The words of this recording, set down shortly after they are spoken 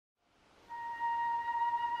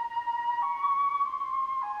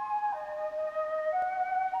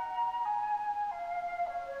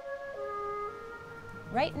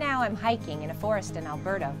Right now I'm hiking in a forest in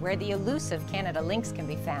Alberta where the elusive Canada lynx can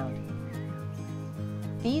be found.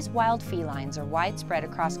 These wild felines are widespread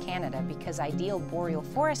across Canada because ideal boreal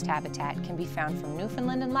forest habitat can be found from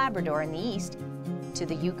Newfoundland and Labrador in the east to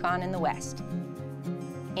the Yukon in the west.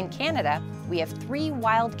 In Canada, we have 3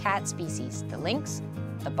 wild cat species, the lynx,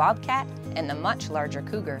 the bobcat, and the much larger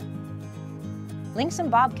cougar. Lynx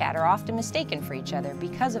and bobcat are often mistaken for each other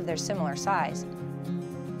because of their similar size.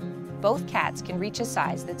 Both cats can reach a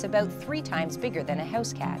size that's about 3 times bigger than a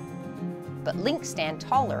house cat, but lynx stand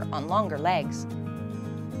taller on longer legs.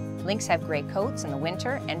 Lynx have gray coats in the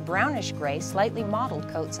winter and brownish-gray, slightly mottled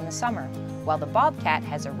coats in the summer, while the bobcat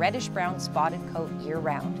has a reddish-brown spotted coat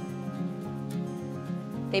year-round.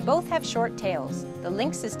 They both have short tails. The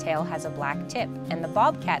lynx's tail has a black tip, and the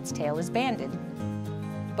bobcat's tail is banded.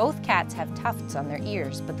 Both cats have tufts on their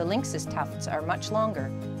ears, but the lynx's tufts are much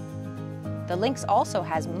longer. The lynx also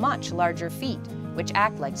has much larger feet, which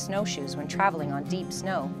act like snowshoes when traveling on deep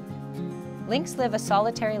snow. Lynx live a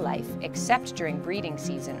solitary life, except during breeding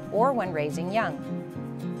season or when raising young.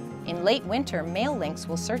 In late winter, male lynx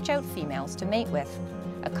will search out females to mate with.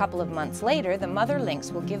 A couple of months later, the mother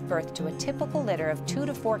lynx will give birth to a typical litter of 2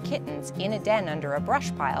 to 4 kittens in a den under a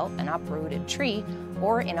brush pile, an uprooted tree,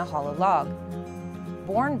 or in a hollow log.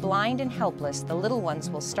 Born blind and helpless, the little ones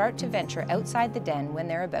will start to venture outside the den when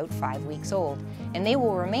they're about 5 weeks old, and they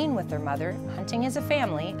will remain with their mother, hunting as a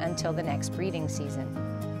family until the next breeding season.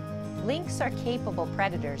 Lynx are capable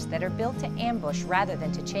predators that are built to ambush rather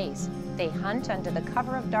than to chase. They hunt under the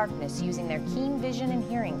cover of darkness using their keen vision and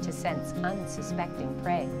hearing to sense unsuspecting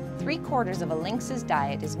prey. 3/4 of a lynx's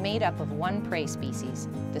diet is made up of one prey species,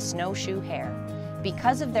 the snowshoe hare.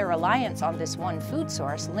 Because of their reliance on this one food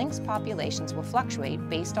source, lynx populations will fluctuate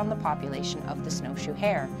based on the population of the snowshoe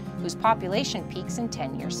hare, whose population peaks in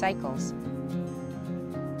 10-year cycles.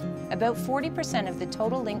 About 40% of the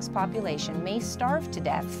total lynx population may starve to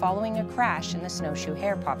death following a crash in the snowshoe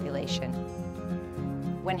hare population.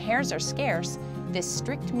 When hares are scarce, this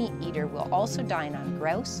strict meat eater will also dine on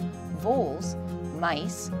grouse, voles,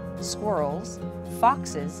 mice, squirrels,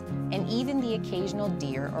 foxes, and even the occasional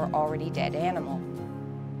deer or already dead animal.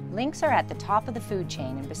 Lynx are at the top of the food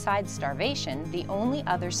chain, and besides starvation, the only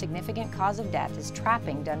other significant cause of death is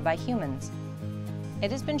trapping done by humans.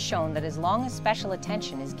 It has been shown that as long as special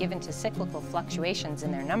attention is given to cyclical fluctuations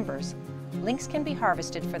in their numbers, lynx can be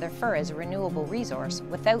harvested for their fur as a renewable resource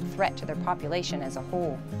without threat to their population as a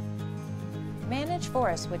whole. Managed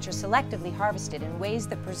forests, which are selectively harvested in ways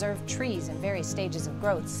that preserve trees in various stages of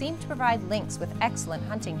growth, seem to provide lynx with excellent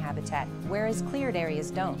hunting habitat, whereas cleared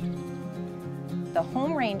areas don't. The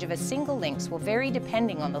home range of a single lynx will vary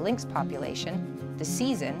depending on the lynx population, the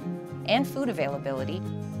season, and food availability,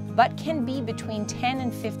 but can be between 10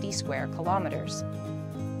 and 50 square kilometers.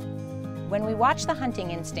 When we watch the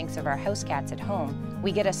hunting instincts of our house cats at home,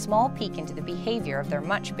 we get a small peek into the behavior of their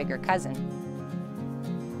much bigger cousin.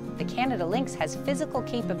 The Canada lynx has physical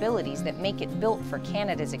capabilities that make it built for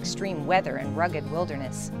Canada's extreme weather and rugged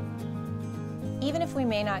wilderness. Even if we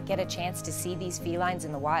may not get a chance to see these felines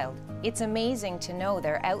in the wild, it's amazing to know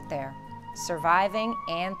they're out there, surviving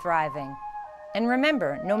and thriving. And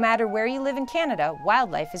remember, no matter where you live in Canada,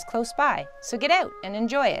 wildlife is close by, so get out and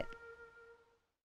enjoy it.